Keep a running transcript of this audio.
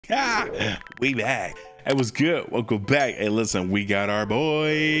We back. It was good. Welcome back. Hey, listen, we got our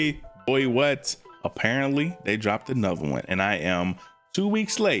boy what? Apparently they dropped another one, and I am 2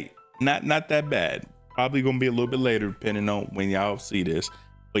 weeks late. Not that bad. Probably gonna be a little bit later, depending on when y'all see this.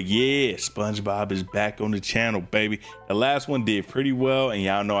 But yeah, SpongeBob is back on the channel, baby. The last one did pretty well, and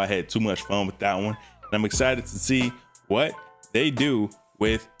y'all know I had too much fun with that one. And I'm excited to see what they do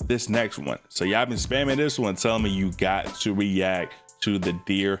with this next one. So y'all been spamming this one, telling me you got to react to the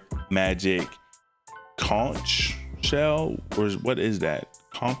Dear Magic Conch shell, or what is that?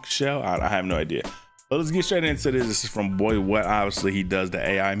 Conch shell? I have no idea. But let's get straight into this. This is from Boy What. Obviously, he does the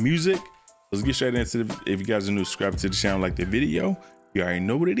AI music. Let's get straight into it. If you guys are new, subscribe to the channel, like the video. You already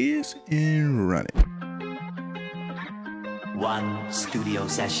know what it is, and run it. One studio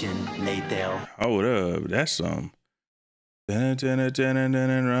session later. Hold up, that's some. Rockstar.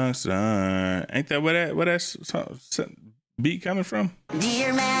 Ain't that where that's beat coming from?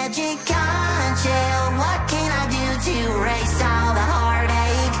 Dear Magic Conch, what can I do to erase all the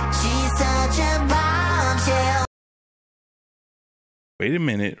heartache? She's such a bombshell. Wait a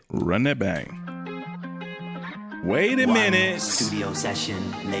minute, run that back. Wait a minute. Studio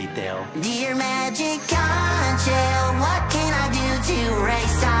session later. Dear Magic Conch, what can I do to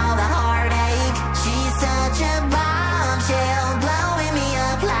erase all the heartache? She's such a bombshell, blowing me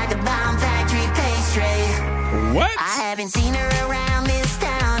up like a bomb factory pastry. What? I haven't seen her around this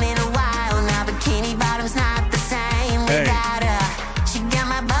town in a while now. Bikini Bottom's not the same without her. She got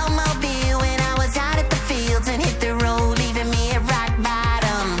my boatmobile when I was out at the fields and hit the road, leaving me at rock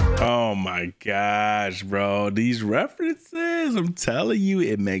bottom. Oh my gosh, bro. These references, I'm telling you,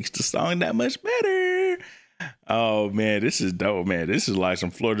 it makes the song that much better. Oh man, this is dope, man. This is like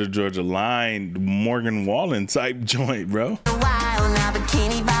some Florida Georgia Line, Morgan Wallen type joint, bro. A while now,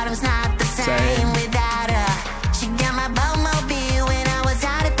 Bikini Bottom's not the same without her. She got my boatmobile when I was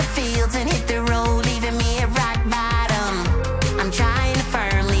out at the fields and hit the road, leaving me at rock bottom. I'm trying to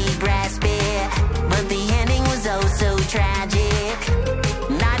firmly grasp it, but the ending was oh so tragic.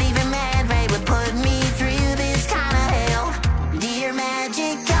 Not even Mad Ray would put me through this kind of hell. Dear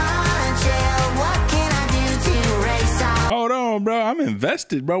Magic Conch, what can I do to erase all? Hold on, bro. I'm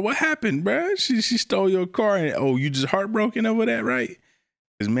invested, bro. What happened, bro? She stole your car, and oh, you just heartbroken over that, right?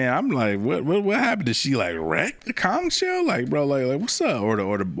 Cause man, I'm like, what happened? Did she like wreck the Conch shell? Like, bro, like what's up? Or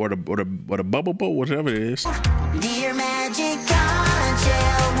the bubble boat, whatever it is. Dear Magic Conch,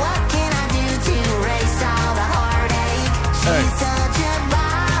 what can I do to erase all the heartache? She's such a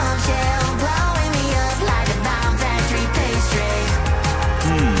bombshell, blowing me up like a bomb factory pastry.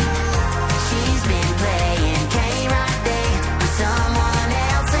 She's been playing K-Rock Day with someone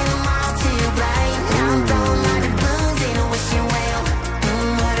else, and I'm all to blame. Now I'm throwing my doubloons in a wishing well.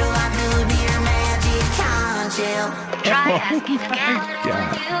 What do I do, dear Magic Conch? Try asking again.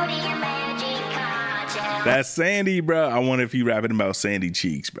 God. That's Sandy, bro. I wonder if he rapping about Sandy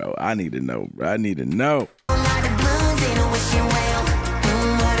Cheeks, bro. I need to know, bro. I need to know.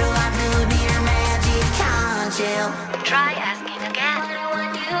 Try asking again.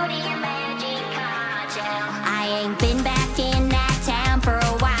 I ain't been back in that town for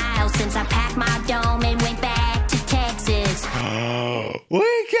a while since I packed my dome and went back to Texas. Oh,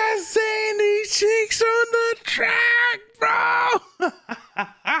 we got Sandy Cheeks on the track, bro.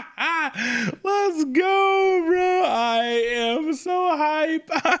 Let's go, bro. I am so hype.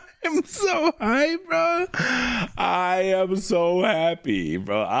 I'm so hype, bro. I am so happy,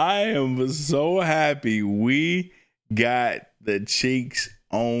 bro. I am so happy we got the Cheeks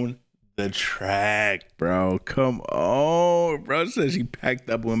on the track, bro. Come on, bro. Said she packed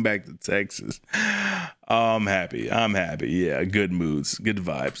up, went back to Texas. I'm happy. Yeah, good moods, good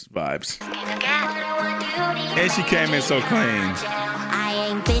vibes. And she came in so clean. I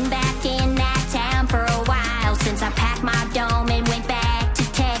ain't been back in that town for a while since I packed my dome and went back to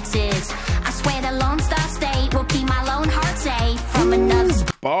Texas. I swear the Lone Star State will keep my lone heart safe from another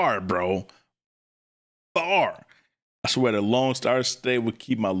bar, bro. Bar. I swear the Lone Star State would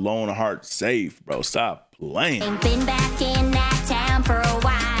keep my lone heart safe, bro. Stop playing. Ain't been back in that town for a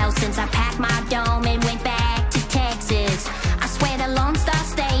while since I packed my dome and went back to Texas. I swear the Lone Star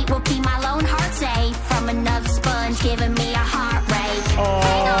State will keep my lone heart safe from another sponge giving me a heartbreak.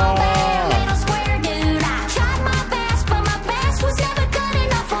 Hang on there, little square dude. I tried my best, but my best was never good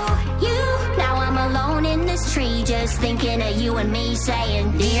enough for you. Now I'm alone in this tree, just thinking of you and me,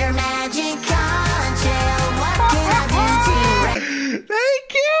 saying, Dear Magic Conch, what can I do to They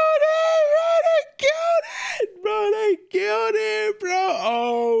killed it, bro. They killed it, bro.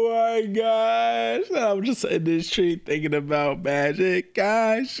 Oh my gosh. I'm just in this tree thinking about Magic.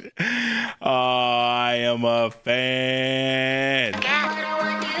 Gosh. Oh, I am a fan.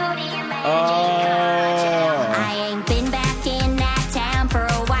 I ain't been back in that town for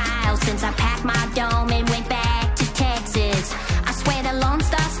a while since I packed my dome and went back to Texas. I swear the Lone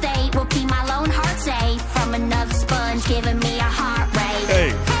Star State will keep my lone heart safe from another sponge giving me a heart rate. Hey.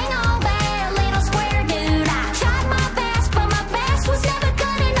 Hang on there, little square dude. I tried my best, but my best was never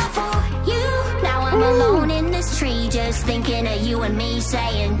good enough for you. Now I'm alone in this tree, just thinking of you and me,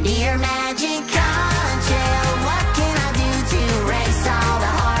 saying, Dear Magic Conch, what can I do to erase all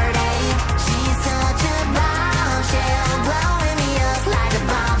the heartache? She's such a bombshell, blowing me up like a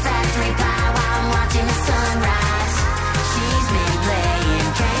bomb factory pie while I'm watching the sunrise. She's been playing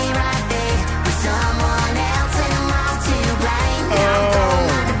K-Rock Day with someone else and I'm all to blame. Now I'm throwing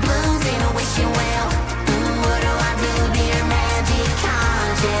on the blues and a wishing well. What do I do, dear Magic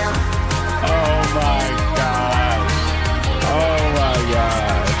Conch? Oh my gosh. Oh my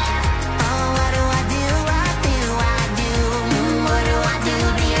gosh. Oh, what do I do? What do I do? What do I do,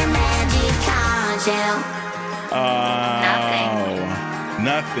 dear Magic Conch?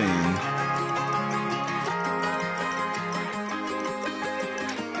 Nothing.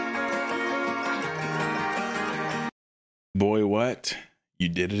 Boy, what? You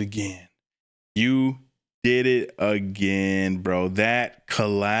did it again. You did it again, bro. That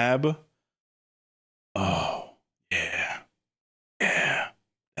collab. Oh, yeah. Yeah.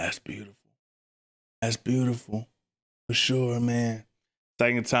 That's beautiful. That's beautiful. For sure, man.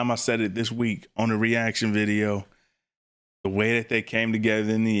 Second time I said it this week on the reaction video. The way that they came together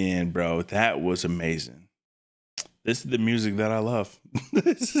in the end, bro, that was amazing. This is the music that I love.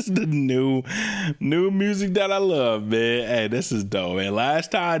 This is the new music that I love, man. Hey, this is dope, man. Last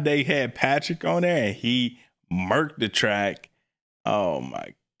time they had Patrick on there and he murked the track. Oh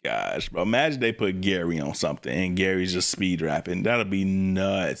my gosh, bro. Imagine they put Gary on something and Gary's just speed rapping. That'll be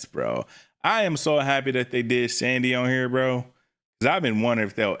nuts, bro. I am so happy that they did Sandy on here, bro. Because I've been wondering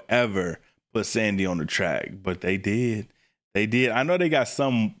if they'll ever put Sandy on the track, but they did. They did. I know they got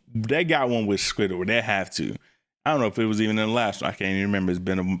one with Squidward. They have to. I don't know if it was even in the last one. I can't even remember. It's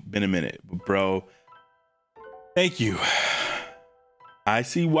been a minute. But bro, thank you. I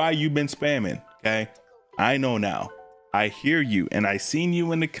see why you've been spamming, okay? I know now. I hear you, and I seen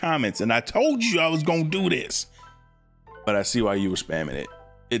you in the comments, and I told you I was gonna do this. But I see why you were spamming it.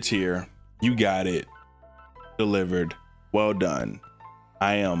 It's here. You got it. Delivered. Well done.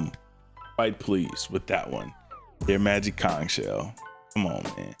 I am quite pleased with that one. Dear Magic Conch. Come on,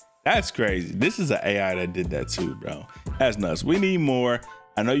 man. That's crazy. This is an AI that did that too, bro. That's nuts. We need more.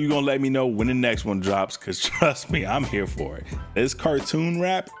 I know you're gonna let me know when the next one drops, because trust me, I'm here for it. This cartoon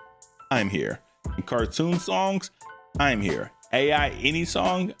rap, I'm here. And cartoon songs, I'm here. AI any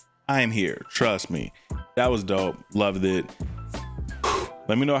song, I'm here. Trust me. That was dope. Loved it.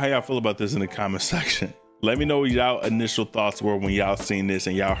 Let me know how y'all feel about this in the comment section. Let me know what y'all initial thoughts were when y'all seen this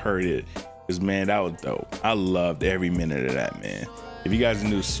and y'all heard it. Because, man, that was dope. I loved every minute of that, man. If you guys are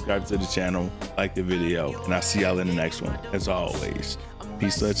new, subscribe to the channel, like the video, and I'll see y'all in the next one. As always,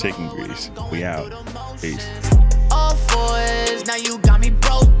 peace, love, chicken grease. We out. Peace. All fours, now you got me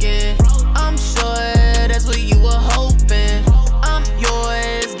broken.